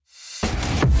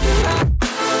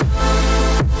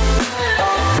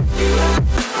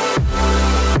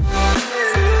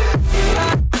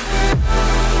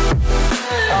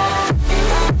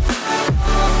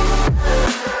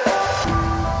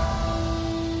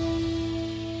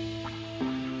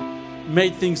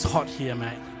made things hot here,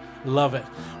 mate. Love it.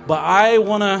 But I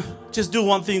want to just do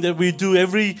one thing that we do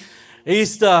every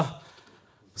Easter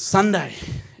Sunday,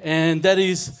 and that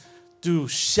is to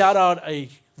shout out a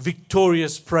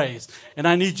victorious praise. And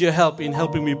I need your help in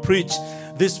helping me preach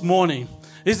this morning.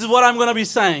 This is what I'm going to be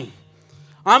saying.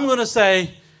 I'm going to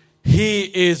say, He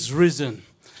is risen.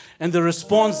 And the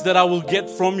response that I will get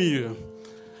from you,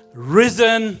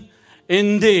 risen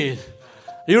indeed.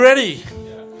 You ready?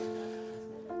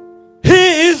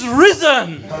 He is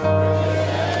risen.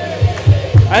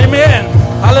 Amen.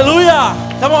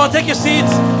 Hallelujah. Come on, take your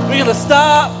seats. We're going to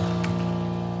start.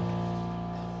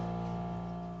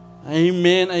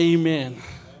 Amen. Amen.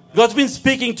 God's been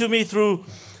speaking to me through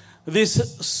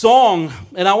this song,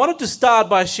 and I wanted to start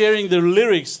by sharing the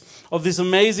lyrics of this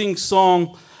amazing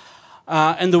song.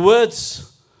 And the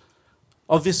words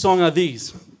of this song are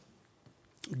these.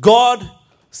 God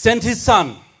sent His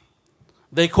Son.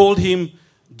 They called Him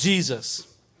Jesus.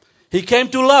 He came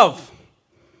to love,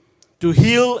 to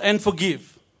heal and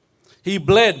forgive. He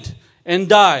bled and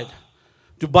died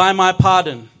to buy my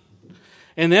pardon.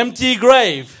 An empty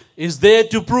grave is there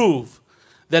to prove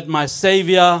that my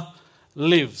Savior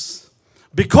lives.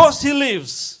 Because He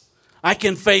lives, I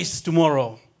can face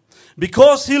tomorrow.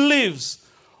 Because He lives,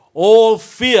 all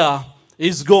fear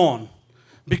is gone.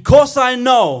 Because I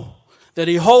know that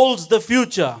He holds the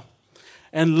future,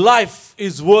 and life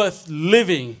is worth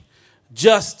living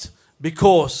just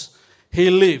because He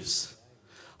lives.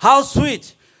 How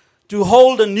sweet to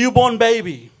hold a newborn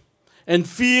baby and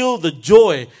feel the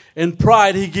joy and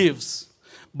pride He gives.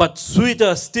 But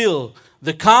sweeter still,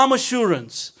 the calm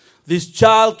assurance this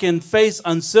child can face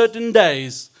uncertain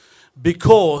days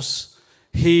because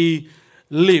He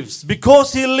lives.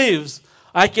 Because He lives,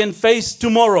 I can face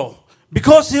tomorrow.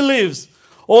 Because He lives,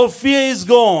 all fear is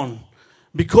gone.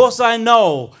 Because I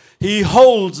know He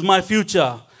holds my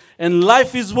future, and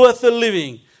life is worth the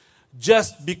living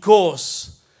just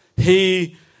because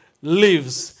He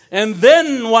lives. And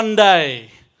then one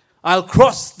day, I'll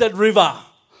cross that river.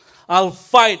 I'll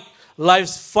fight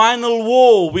life's final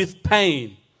war with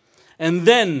pain. And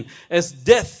then, as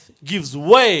death gives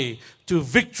way to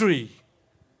victory,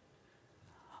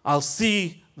 I'll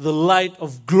see the light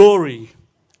of glory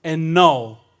and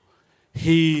know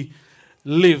He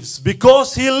lives.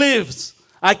 Because He lives,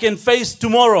 I can face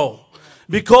tomorrow.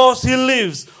 Because He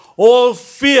lives, all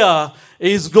fear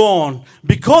is gone.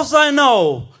 Because I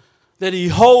know that He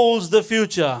holds the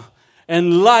future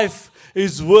and life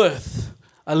is worth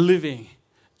a living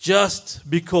just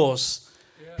because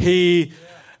He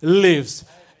lives.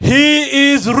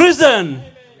 He is risen.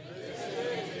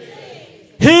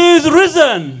 He is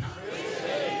risen.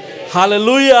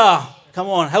 Hallelujah. Come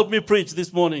on, help me preach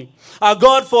this morning. Our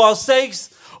God, for our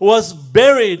sakes, was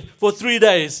buried for 3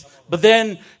 days. But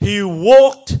then He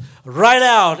walked right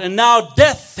out. And now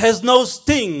death has no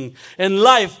sting. And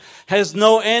life has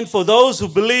no end for those who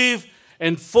believe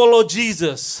and follow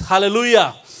Jesus.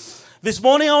 Hallelujah. This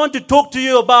morning I want to talk to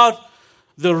you about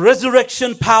the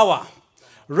resurrection power.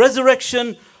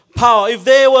 Resurrection power. If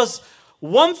there was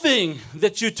one thing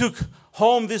that you took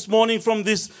home this morning from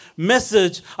this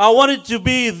message, I want it to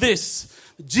be this: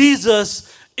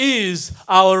 Jesus is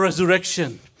our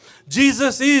resurrection.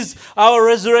 Jesus is our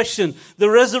resurrection. The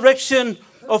resurrection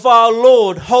of our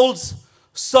Lord holds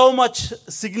so much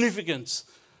significance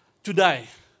today.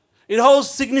 It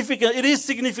is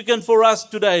significant for us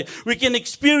today. We can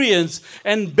experience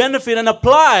and benefit and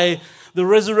apply the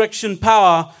resurrection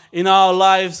power in our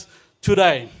lives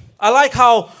today. I like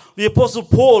how the Apostle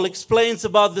Paul explains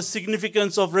about the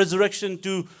significance of resurrection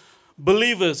to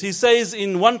believers. He says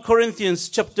in 1 Corinthians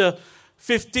chapter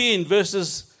 15,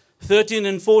 verses 13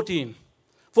 and 14,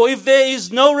 "For if there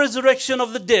is no resurrection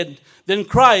of the dead, then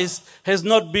Christ has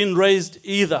not been raised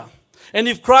either. And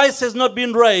if Christ has not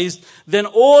been raised, then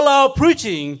all our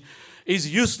preaching is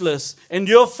useless, and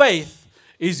your faith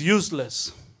is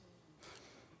useless."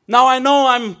 Now I know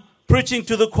I'm preaching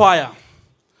to the choir,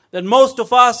 that most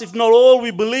of us, if not all,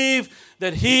 we believe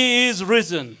that He is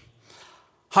risen.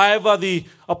 However, the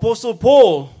Apostle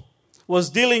Paul was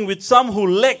dealing with some who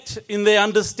lacked in their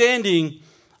understanding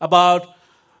about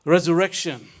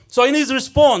resurrection. So in his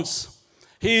response,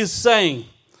 he is saying,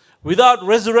 without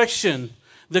resurrection,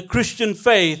 the Christian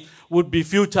faith would be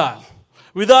futile.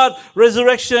 Without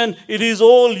resurrection, it is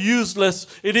all useless.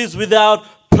 It is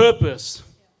without purpose.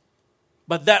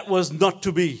 But that was not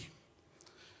to be.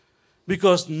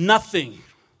 Because nothing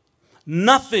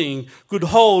could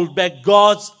hold back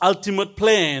God's ultimate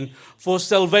plan for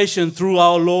salvation through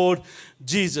our Lord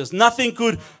Jesus. Nothing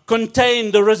could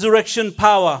contain the resurrection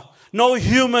power. No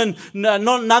human,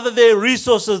 neither their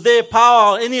resources, their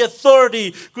power, any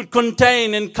authority could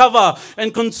contain and cover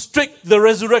and constrict the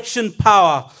resurrection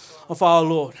power of our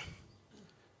Lord.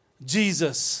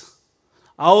 Jesus,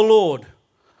 our Lord,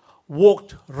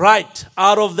 walked right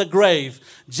out of the grave,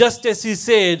 just as he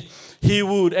said he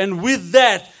would. And with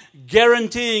that,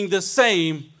 guaranteeing the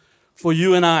same for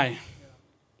you and I,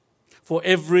 for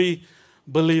every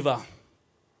believer.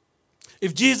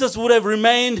 If Jesus would have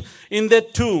remained in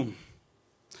that tomb,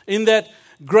 in that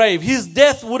grave, his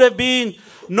death would have been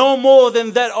no more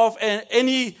than that of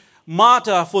any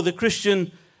martyr for the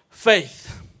Christian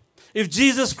faith. If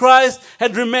Jesus Christ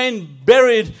had remained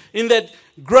buried in that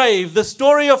grave, the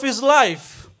story of his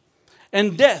life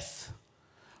and death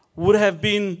would have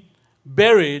been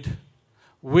buried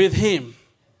with him.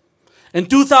 And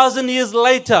 2,000 years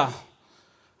later,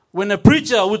 when a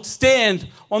preacher would stand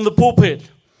on the pulpit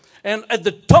and at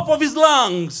the top of his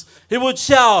lungs, he would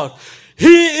shout,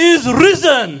 "He is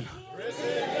risen!"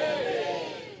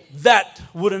 That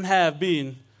wouldn't have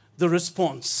been the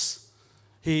response.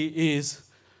 He is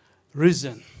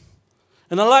risen.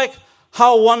 And I like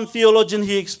how one theologian,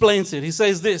 he explains it. He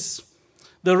says this: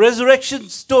 the resurrection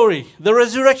story, the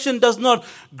resurrection does not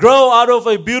grow out of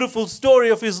a beautiful story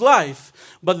of his life,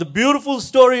 but the beautiful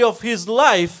story of his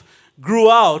life grew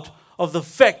out of the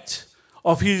fact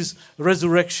of his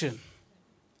resurrection.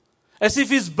 As if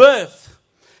his birth,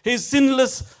 his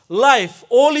sinless life,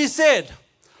 all he said,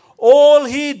 all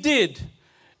he did,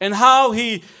 and how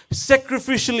he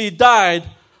sacrificially died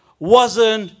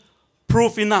wasn't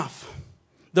proof enough.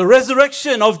 The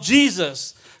resurrection of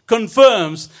Jesus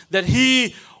confirms that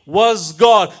he was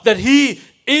God, that he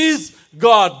is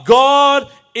God, God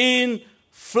in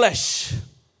flesh.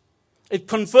 It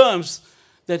confirms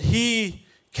that he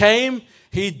came,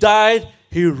 he died,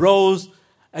 he rose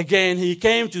again. He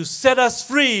came to set us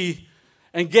free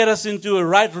and get us into a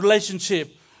right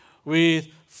relationship with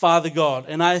Father God.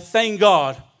 And I thank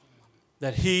God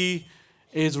that he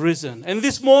is risen. And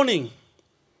this morning,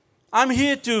 I'm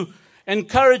here to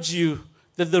encourage you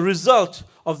that the result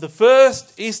of the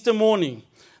first Easter morning,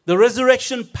 the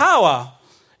resurrection power,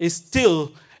 is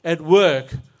still at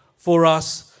work for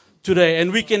us today.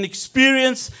 And we can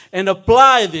experience and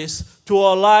apply this to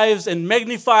our lives and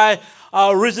magnify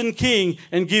our risen King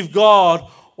and give God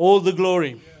all the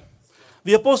glory.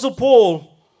 The Apostle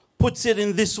Paul puts it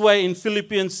in this way in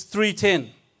Philippians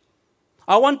 3:10.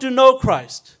 I want to know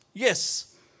Christ,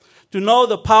 yes, to know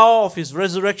the power of his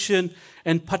resurrection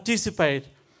and participation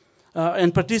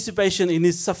in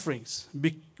his sufferings,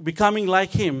 becoming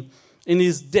like him in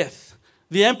his death.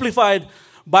 The Amplified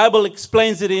Bible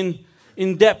explains it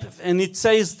in depth, and it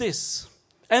says this: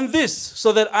 and this,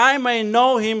 so that I may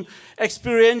know him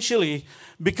experientially,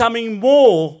 becoming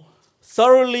more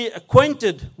thoroughly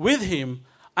acquainted with him,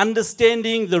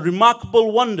 understanding the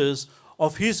remarkable wonders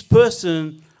of his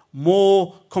person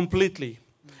more completely.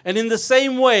 And in the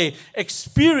same way,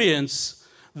 experience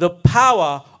the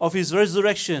power of his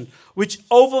resurrection, which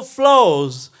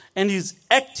overflows and is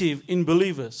active in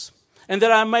believers. And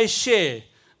that I may share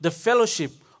the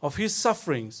fellowship of his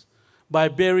sufferings by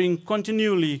being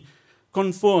continually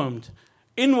conformed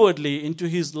inwardly into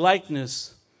his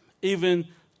likeness, even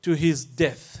to his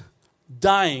death,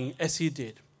 dying as he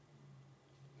did.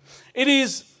 It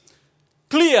is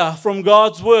clear from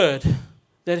God's word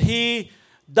that he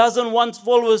doesn't want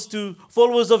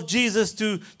followers of Jesus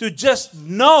to just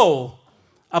know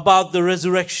about the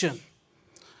resurrection,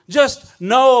 just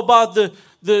know about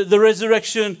the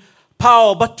resurrection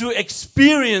power, but to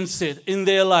experience it in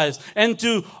their lives and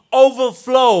to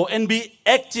overflow and be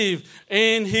active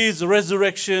in his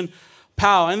resurrection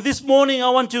power. And this morning I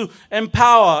want to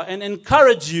empower and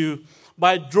encourage you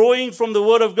by drawing from the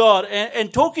Word of God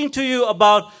and talking to you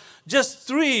about just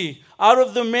 3 out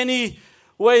of the many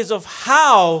ways of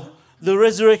how the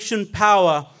resurrection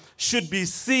power should be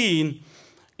seen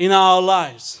in our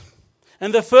lives.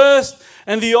 And the first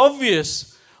and the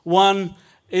obvious one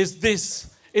is this: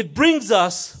 it brings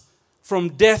us from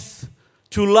death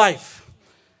to life.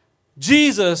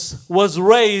 Jesus was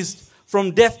raised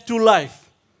from death to life.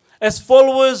 As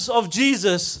followers of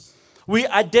Jesus, we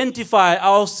identify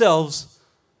ourselves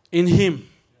in him.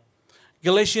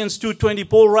 Galatians 2:20,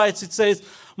 Paul writes, it says,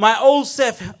 My old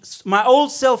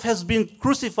self has been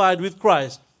crucified with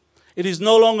Christ. It is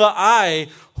no longer I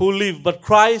who live, but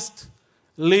Christ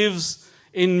lives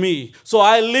in me. So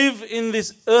I live in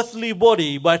this earthly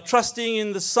body by trusting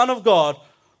in the Son of God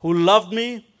who loved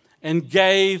me and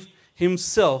gave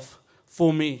himself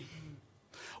for me.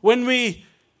 When we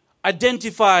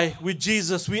identify with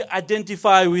Jesus, we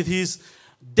identify with his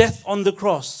death on the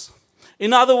cross.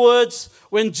 In other words,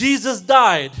 when Jesus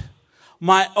died,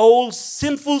 my old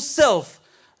sinful self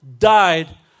died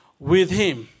with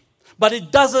him. But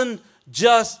it doesn't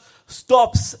just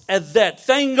stop at that.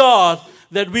 Thank God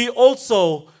that we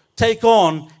also take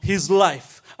on his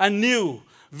life, a new,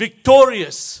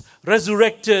 victorious,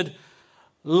 resurrected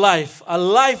life, a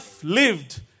life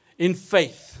lived in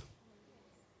faith.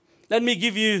 Let me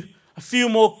give you a few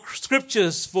more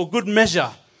scriptures for good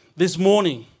measure this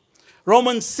morning.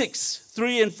 Romans 6,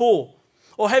 3 and 4.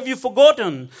 Or have you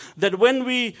forgotten that when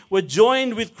we were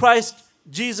joined with Christ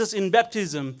Jesus in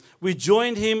baptism, we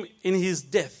joined him in his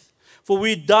death? For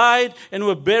we died and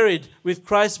were buried with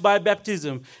Christ by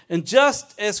baptism. And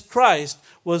just as Christ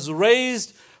was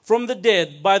raised from the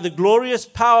dead by the glorious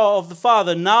power of the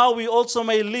Father, now we also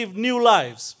may live new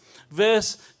lives.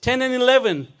 Verse 10 and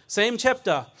 11, same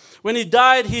chapter. When he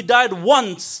died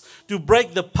once to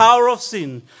break the power of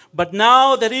sin. But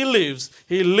now that he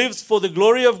lives for the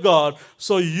glory of God.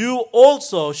 So you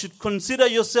also should consider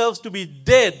yourselves to be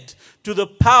dead to the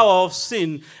power of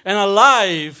sin and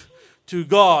alive to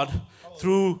God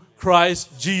through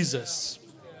Christ Jesus.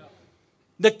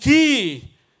 The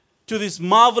key to this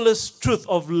marvelous truth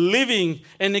of living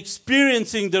and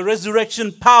experiencing the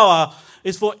resurrection power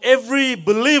is for every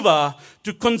believer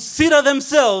to consider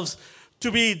themselves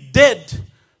to be dead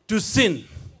to sin.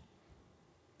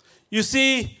 You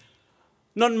see,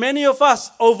 not many of us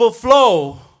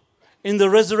overflow in the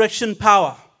resurrection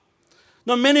power.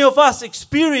 Not many of us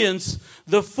experience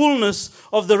the fullness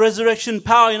of the resurrection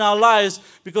power in our lives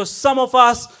because some of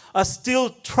us are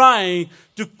still trying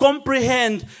to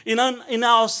comprehend in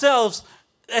ourselves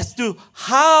as to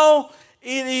how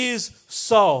it is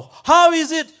so. How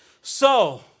is it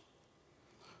so?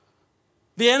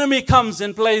 The enemy comes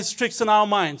and plays tricks on our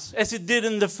minds, as it did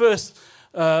in the first,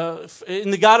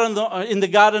 in the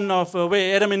garden of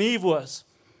where Adam and Eve was.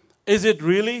 Is it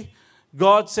really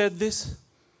God said this?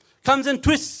 Comes and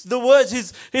twists the words.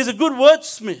 He's a good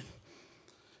wordsmith.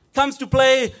 Comes to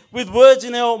play with words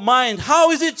in our mind.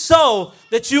 How is it so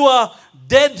that you are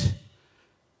dead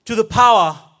to the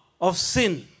power of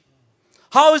sin?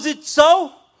 How is it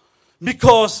so?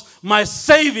 Because my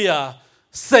Savior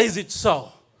says it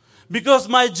so. Because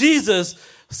my Jesus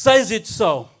says it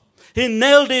so. He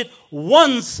nailed it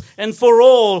once and for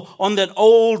all on that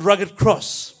old rugged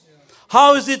cross.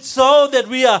 How is it so that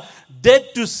we are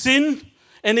dead to sin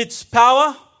and its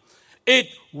power? It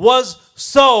was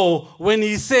so when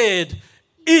he said,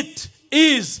 it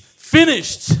is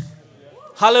finished.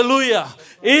 Hallelujah.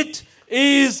 It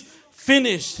is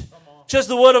finished. Just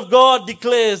the word of God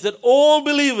declares that all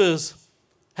believers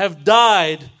have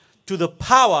died to the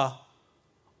power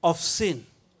of sin.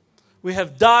 We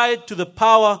have died to the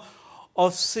power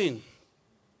of sin.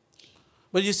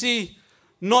 But you see,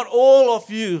 not all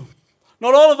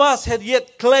of us had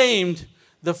yet claimed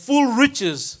the full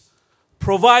riches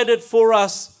provided for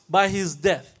us by his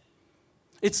death.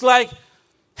 It's like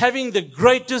having the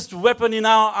greatest weapon in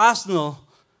our arsenal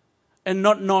and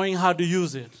not knowing how to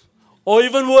use it. Or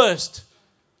even worse,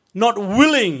 not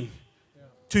willing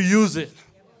to use it.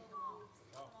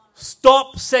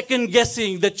 Stop second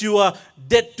guessing that you are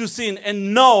dead to sin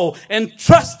and know and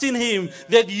trust in him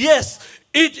that yes,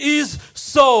 it is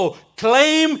so.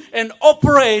 Claim and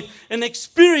operate and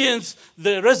experience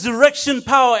the resurrection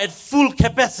power at full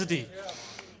capacity.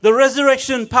 The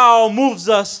resurrection power moves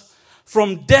us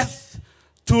from death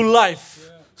to life.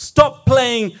 Stop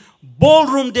playing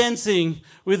ballroom dancing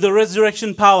with the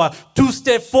resurrection power. 2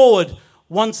 steps forward,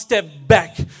 1 step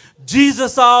back.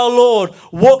 Jesus our Lord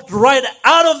walked right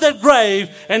out of that grave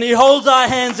and he holds our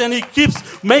hands and he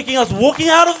keeps making us walking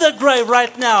out of that grave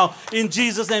right now in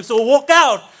Jesus' name. So walk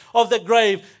out of that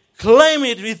grave, claim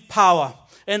it with power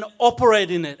and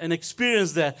operate in it and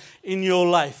experience that in your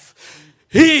life.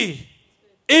 He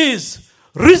is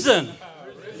risen.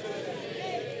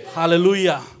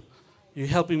 Hallelujah. You're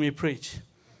helping me preach.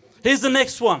 Here's the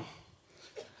next one.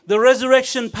 The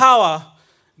resurrection power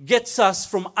gets us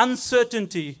from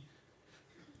uncertainty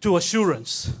to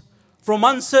assurance. From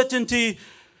uncertainty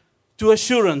to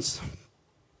assurance.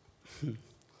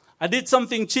 I did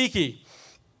something cheeky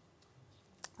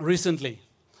recently.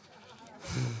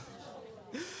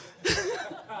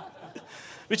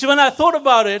 Which when I thought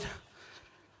about it,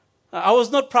 I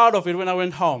was not proud of it when I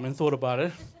went home and thought about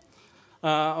it,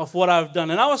 of what I've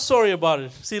done. And I was sorry about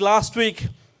it. See, last week,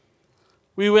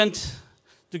 we went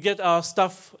to get our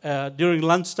stuff during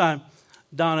lunchtime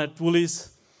down at Woolies.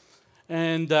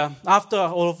 And after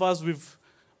all of us, we've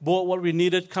bought what we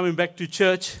needed coming back to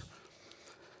church.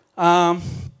 There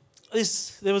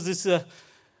was this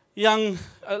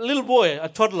little boy, a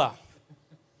toddler.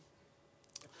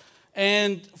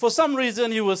 And for some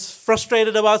reason, he was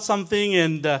frustrated about something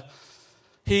and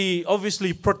he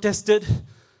obviously protested,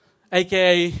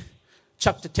 aka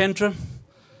chucked a tantrum.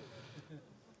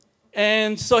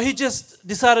 And so he just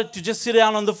decided to just sit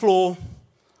down on the floor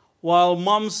while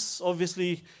mom's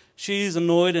obviously, she's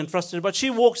annoyed and frustrated. But she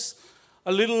walks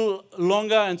a little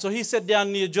longer, and so he sat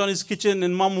down near Johnny's kitchen,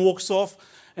 and mom walks off.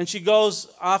 And she goes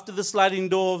after the sliding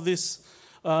door of this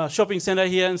shopping center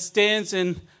here and stands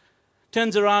and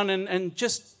turns around and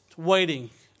just waiting.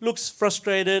 Looks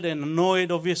frustrated and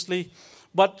annoyed, obviously.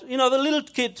 But, the little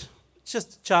kid,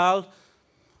 just a child,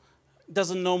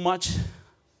 doesn't know much.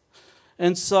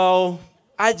 And so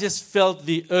I just felt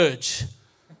the urge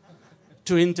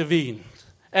to intervene.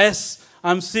 As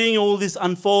I'm seeing all this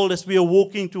unfold, as we are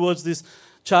walking towards this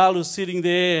child who's sitting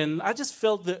there, and I just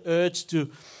felt the urge to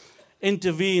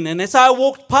intervene. And as I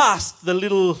walked past the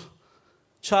little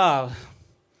child,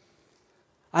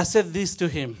 I said this to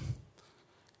him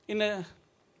in a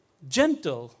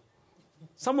gentle,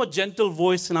 somewhat gentle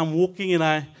voice, and I'm walking, and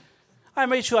I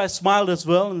made sure I smiled as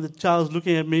well, and the child's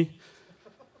looking at me.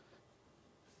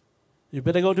 You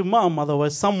better go to mom,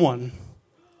 otherwise someone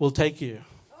will take you.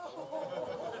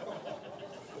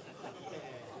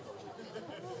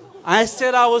 I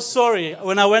said I was sorry.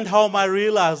 When I went home, I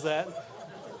realized that.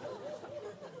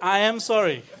 I am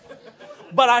sorry.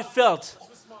 But I felt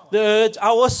the urge.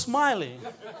 I was smiling.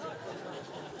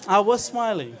 I was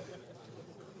smiling.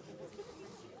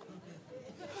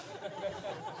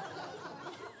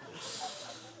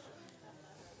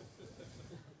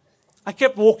 I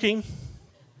kept walking.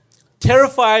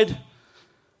 Terrified,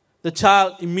 the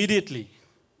child immediately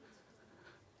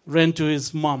ran to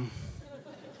his mom.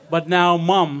 But now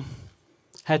mom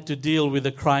had to deal with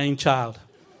a crying child.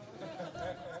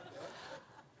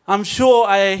 I'm sure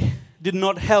I did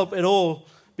not help at all,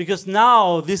 because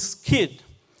now this kid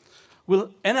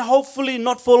will, and hopefully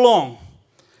not for long,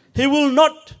 he will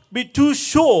not be too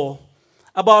sure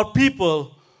about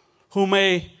people who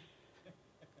may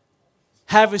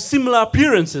have similar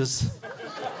appearances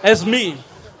as me.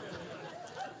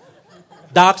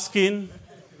 Dark skin,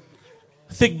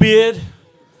 thick beard,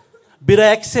 bitter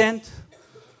accent.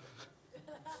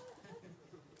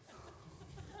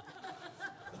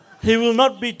 He will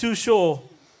not be too sure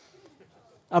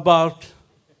about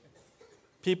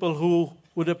people who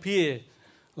would appear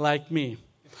like me.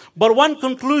 But one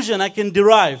conclusion I can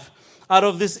derive out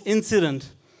of this incident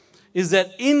is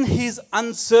that in his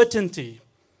uncertainty,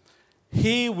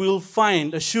 he will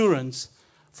find assurance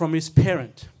from his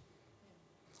parent.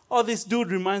 Oh, this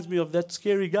dude reminds me of that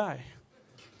scary guy.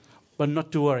 But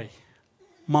not to worry.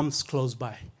 Mom's close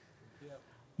by.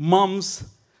 Mom's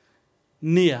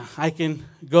near. I can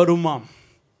go to mom.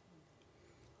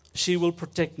 She will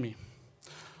protect me.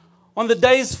 On the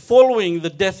days following the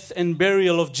death and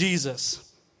burial of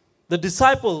Jesus, the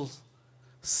disciples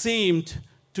seemed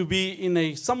to be in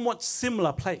a somewhat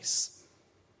similar place.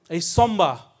 A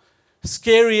somber,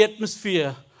 scary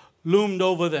atmosphere loomed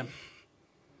over them.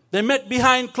 They met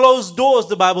behind closed doors,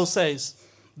 the Bible says.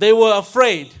 They were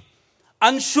afraid,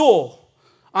 unsure,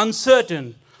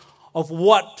 uncertain of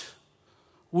what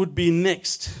would be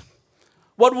next.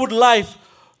 What would life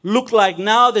look like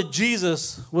now that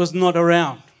Jesus was not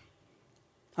around?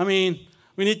 I mean,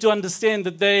 we need to understand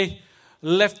that they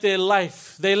left their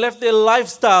life. They left their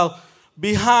lifestyle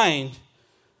behind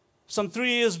some 3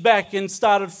 years back and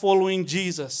started following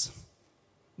Jesus.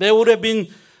 There would have been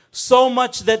so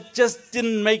much that just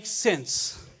didn't make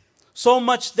sense. So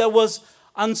much that was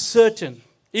uncertain.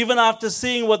 Even after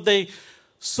seeing what they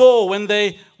saw when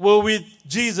they were with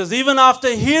Jesus. Even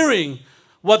after hearing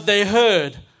what they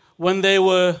heard when they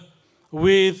were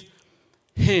with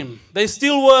Him. They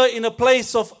still were in a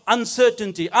place of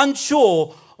uncertainty,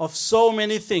 unsure of so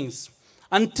many things.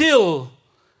 Until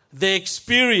they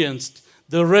experienced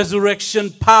the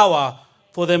resurrection power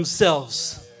for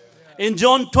themselves. In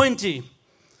John 20,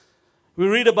 we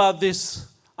read about this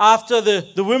after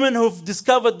the women who've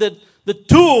discovered that the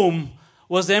tomb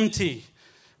was empty.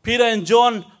 Peter and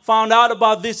John found out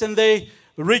about this and they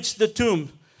reached the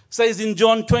tomb. It says in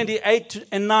John 28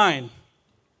 and 9.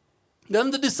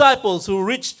 Then the disciple who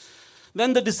reached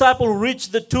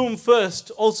the tomb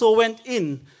first also went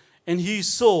in, and he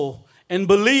saw and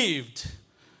believed.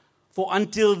 For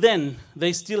until then,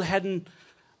 they still hadn't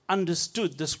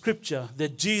understood the scripture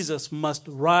that Jesus must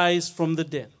rise from the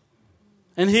dead.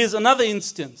 And here's another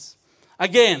instance.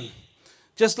 Again,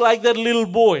 just like that little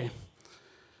boy,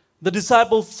 the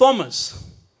disciple Thomas,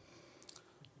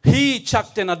 he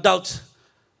chucked an adult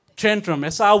tantrum,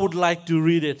 as I would like to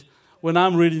read it when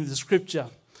I'm reading the scripture.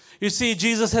 You see,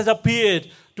 Jesus has appeared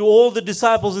to all the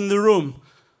disciples in the room,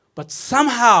 but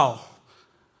somehow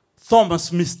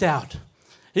Thomas missed out.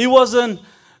 He wasn't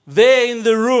there in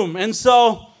the room. And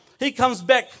so he comes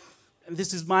back, and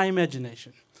this is my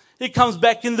imagination. He comes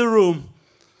back in the room.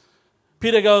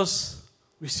 Peter goes,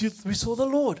 we saw the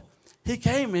Lord. He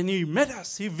came and he met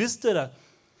us. He visited us.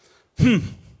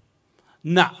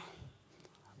 Nah,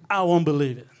 I won't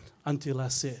believe it until I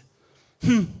see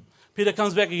it. Peter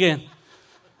comes back again.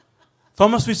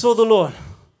 Thomas, we saw the Lord.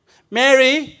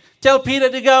 Mary, tell Peter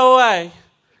to go away.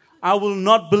 I will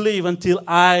not believe until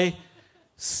I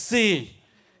see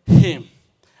him.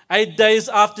 8 days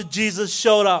after Jesus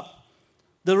showed up,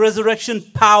 the resurrection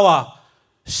power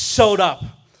showed up.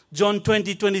 John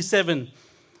 20:27.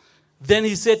 Then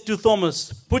he said to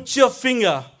Thomas, put your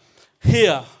finger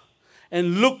here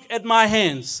and look at my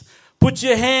hands. Put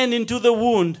your hand into the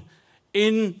wound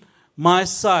in my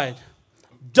side.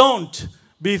 Don't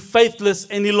be faithless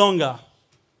any longer.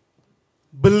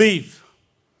 Believe.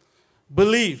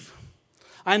 Believe.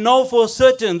 I know for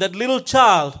certain that little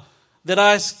child that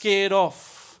I scared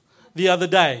off the other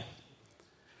day,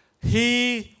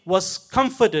 he was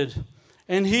comforted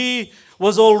and he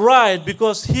was all right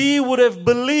because he would have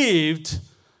believed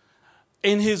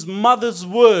in his mother's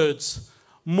words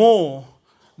more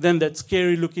than that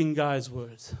scary looking guy's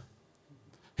words.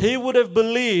 He would have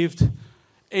believed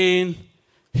in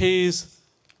his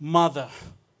mother.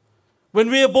 When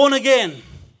we are born again,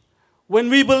 when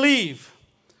we believe,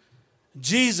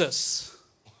 Jesus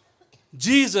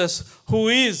who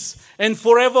is and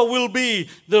forever will be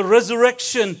the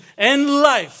resurrection and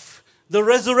life, the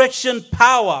resurrection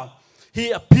power,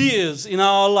 he appears in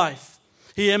our life.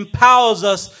 He empowers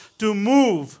us to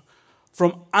move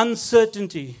from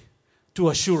uncertainty to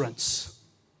assurance.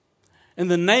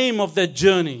 And the name of that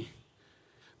journey,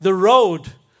 the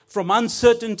road from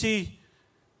uncertainty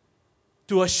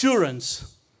to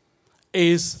assurance,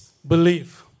 is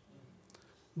believe.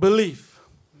 Believe.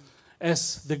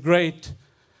 As the great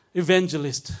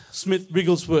evangelist Smith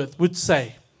Wigglesworth would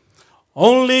say,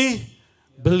 only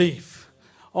believe.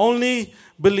 Only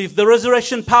believe. The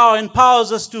resurrection power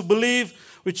empowers us to believe,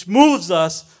 which moves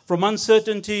us from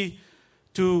uncertainty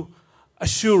to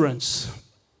assurance.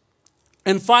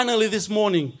 And finally this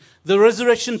morning, the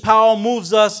resurrection power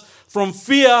moves us from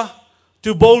fear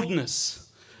to boldness.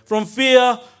 From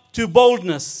fear to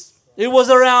boldness. It was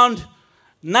around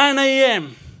 9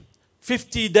 a.m.,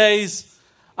 50 days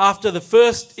after the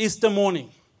first Easter morning.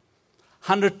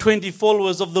 120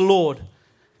 followers of the Lord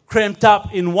cramped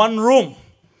up in one room,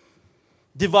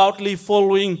 devoutly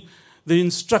following the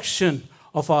instruction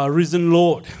of our risen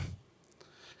Lord,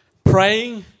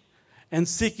 praying and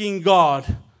seeking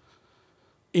God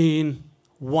in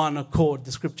one accord,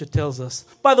 the scripture tells us.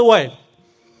 By the way,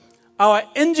 our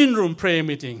engine room prayer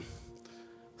meeting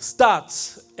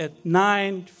starts at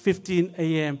 9:15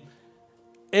 a.m.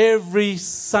 every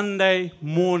Sunday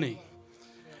morning.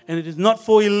 And it is not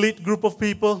for elite group of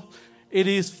people. It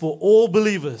is for all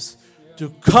believers to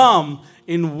come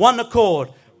in one accord,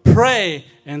 pray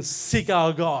and seek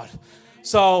our God.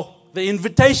 So the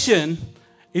invitation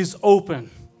is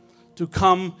open to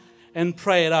come and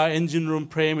pray at our engine room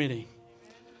prayer meeting.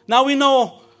 Now we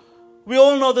all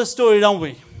know the story, don't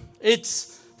we?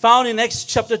 It's found in Acts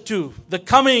chapter 2, the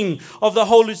coming of the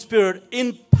Holy Spirit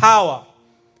in power.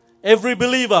 Every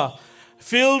believer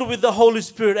filled with the Holy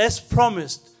Spirit, as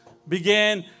promised,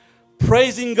 began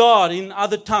praising God in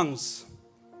other tongues.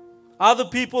 Other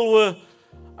people were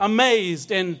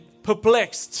amazed and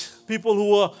perplexed, people who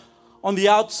were on the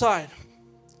outside.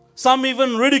 Some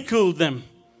even ridiculed them.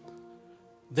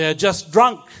 They're just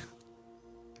drunk,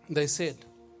 they said.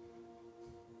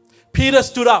 Peter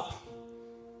stood up.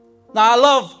 Now I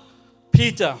love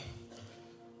Peter.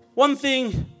 One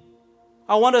thing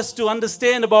I want us to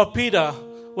understand about Peter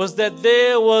was that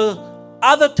there were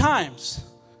other times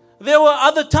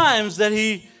that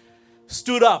he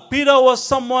stood up. Peter was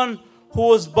someone who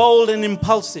was bold and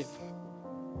impulsive.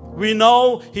 We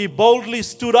know he boldly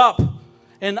stood up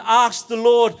and asked the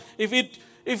Lord, if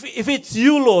it's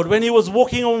you, Lord, when he was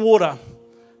walking on water,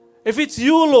 if it's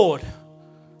you, Lord,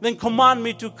 then command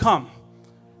me to come,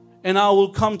 and I will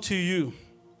come to you.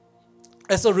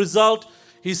 As a result,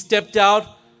 he stepped out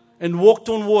and walked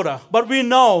on water. But we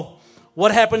know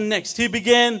what happened next. He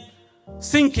began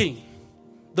sinking.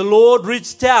 The Lord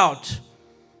reached out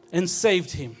and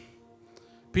saved him.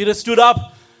 Peter stood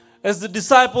up as the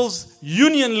disciples'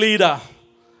 union leader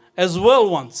as well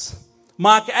once.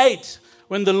 Mark 8,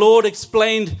 when the Lord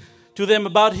explained to them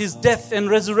about his death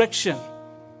and resurrection.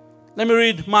 Let me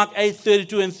read Mark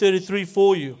 8:32 and 33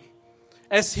 for you.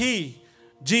 As he,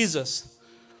 Jesus,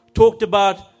 talked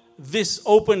about this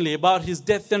openly, about his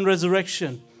death and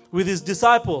resurrection with his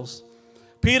disciples,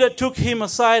 Peter took him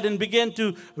aside and began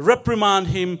to reprimand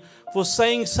him for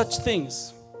saying such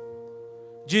things.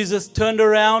 Jesus turned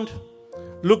around,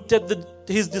 looked at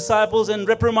his disciples and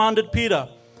reprimanded Peter.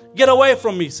 "Get away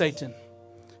from me, Satan,"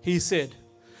 he said.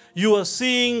 "You are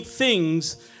seeing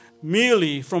things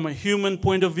merely from a human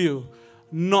point of view,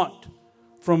 not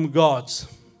from God's."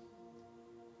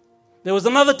 There was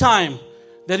another time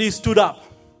that he stood up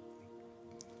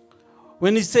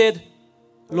when he said,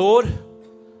 "Lord,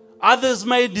 others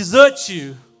may desert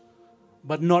you,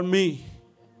 but not me."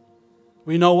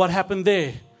 We know what happened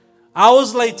there.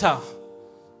 Hours later,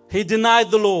 he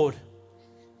denied the Lord.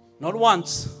 Not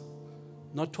once,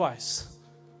 not twice,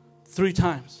 3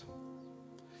 times.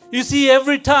 You see,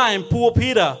 every time poor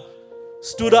Peter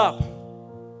stood up,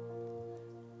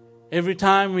 every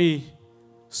time he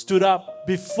stood up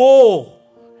before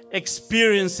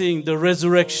experiencing the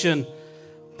resurrection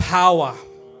power,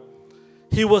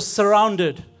 he was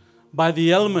surrounded by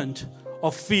the element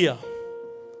of fear.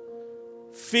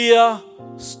 Fear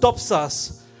stops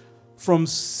us from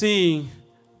seeing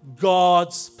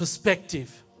God's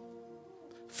perspective.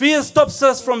 Fear stops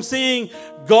us from seeing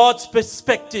God's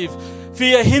perspective.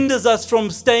 Fear hinders us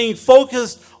from staying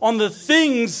focused on the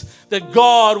things that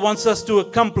God wants us to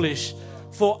accomplish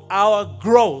for our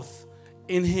growth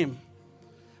in Him.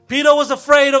 Peter was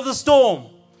afraid of the storm,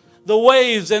 the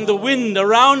waves and the wind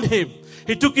around him.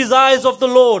 He took his eyes off the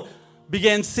Lord,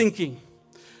 began sinking.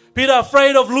 Peter,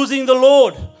 afraid of losing the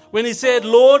Lord, when he said,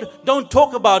 "Lord, don't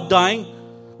talk about dying,"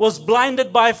 was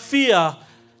blinded by fear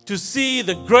to see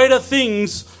the greater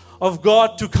things of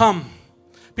God to come.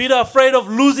 Peter, afraid of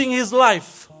losing his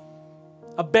life,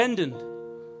 abandoned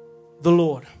the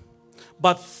Lord.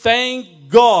 But thank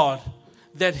God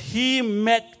that He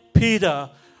met Peter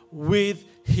with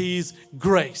His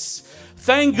grace.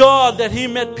 Thank God that He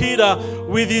met Peter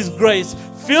with His grace,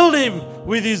 filled him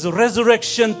with His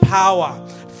resurrection power,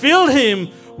 filled him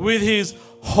with His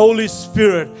Holy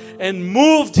Spirit, and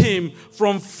moved him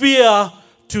from fear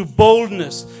to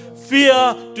boldness,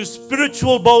 fear to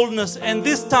spiritual boldness. And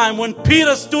this time when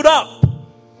Peter stood up,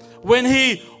 when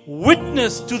he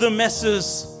witnessed to the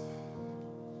masses,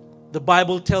 the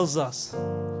Bible tells us,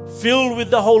 filled with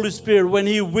the Holy Spirit, when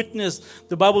he witnessed,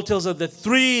 the Bible tells us that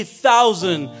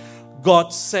 3,000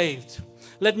 got saved.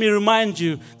 Let me remind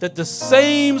you that the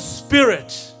same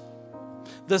Spirit,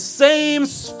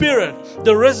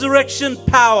 the resurrection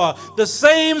power, the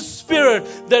same Spirit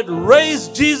that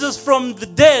raised Jesus from the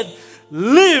dead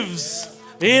lives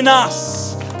in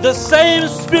us. The same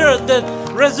Spirit that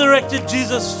resurrected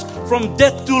Jesus from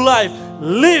death to life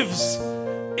lives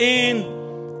in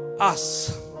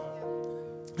us.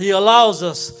 He allows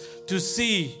us to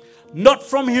see not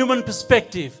from human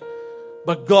perspective,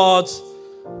 but God's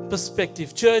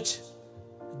perspective. Church,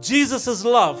 Jesus'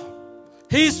 love,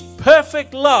 His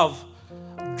perfect love,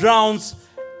 drowns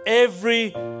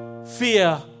every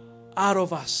fear out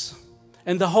of us.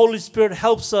 And the Holy Spirit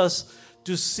helps us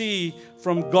to see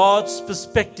from God's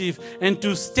perspective and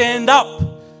to stand up,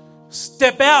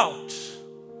 step out,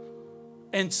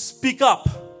 and speak up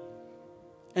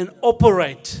and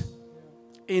operate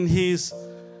in His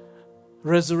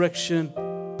resurrection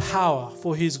power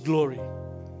for His glory.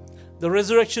 The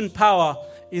resurrection power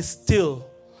is still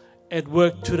at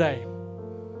work today.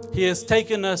 He has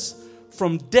taken us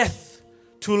from death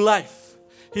to life.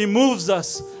 He moves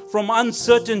us from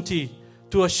uncertainty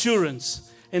to assurance.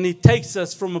 And He takes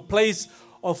us from a place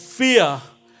of fear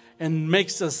and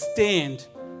makes us stand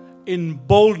in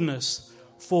boldness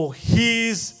for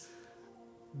His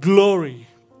glory.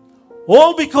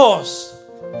 All because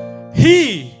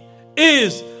He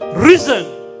is risen.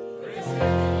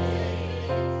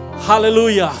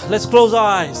 Hallelujah. Let's close our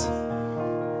eyes.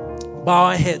 Bow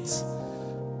our heads.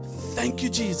 Thank you,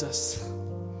 Jesus.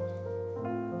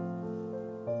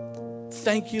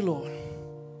 Thank you, Lord.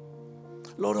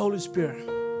 Lord, Holy Spirit,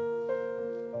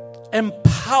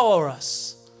 empower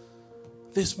us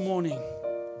this morning.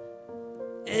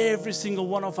 Every single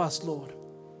one of us, Lord.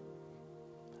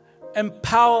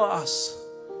 Empower us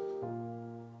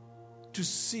to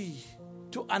see,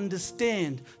 to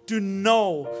understand, to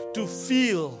know, to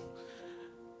feel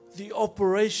the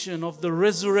operation of the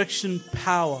resurrection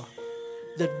power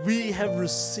that we have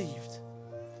received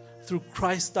through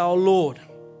Christ our Lord.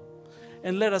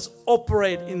 And let us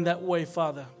operate in that way,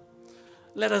 Father.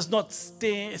 Let us not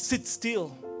sit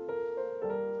still,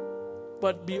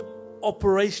 but be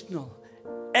operational,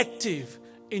 active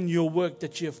in your work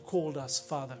that you have called us,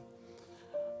 Father.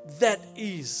 That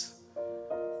is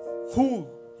who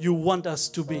you want us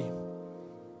to be.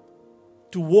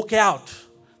 To walk out,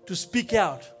 to speak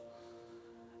out,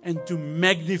 and to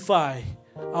magnify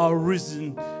our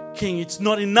risen King. It's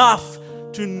not enough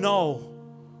to know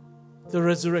the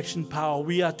resurrection power.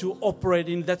 We are to operate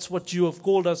in. That's what you have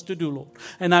called us to do, Lord.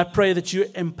 And I pray that you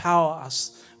empower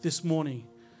us this morning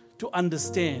to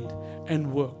understand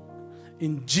and work.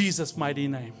 In Jesus' mighty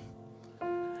name.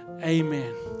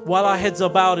 Amen. While our heads are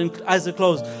bowed and eyes are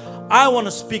closed, I want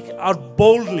to speak out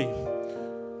boldly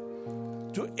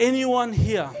to anyone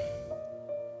here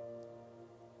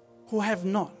who have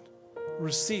not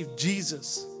received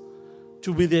Jesus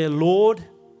to be their Lord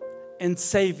and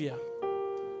Savior.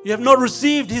 You have not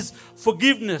received His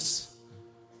forgiveness.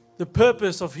 The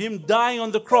purpose of Him dying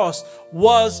on the cross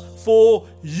was for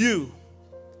you,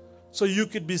 so you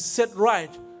could be set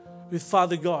right with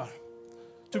Father God,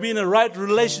 to be in a right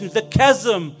relationship. The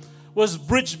chasm was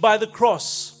bridged by the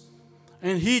cross,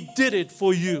 and He did it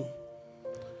for you.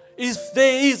 If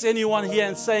there is anyone here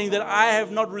and saying that I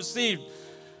have not received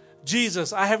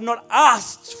Jesus, I have not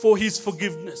asked for His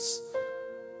forgiveness,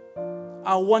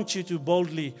 I want you to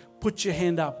boldly put your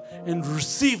hand up and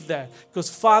receive that, because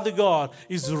Father God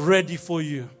is ready for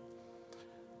you.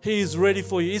 He is ready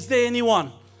for you. Is there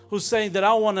anyone who's saying that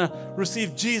I want to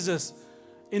receive Jesus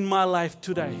in my life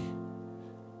today?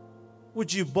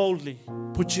 Would you boldly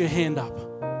put your hand up?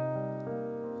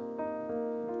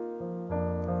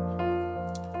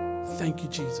 Thank you,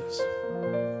 Jesus.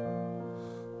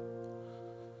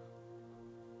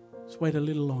 Let's wait a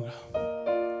little longer.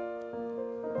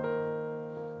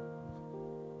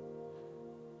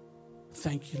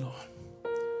 Thank you, Lord.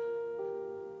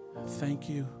 Thank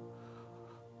you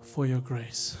for your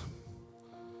grace.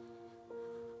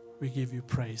 We give you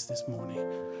praise this morning.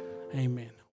 Amen.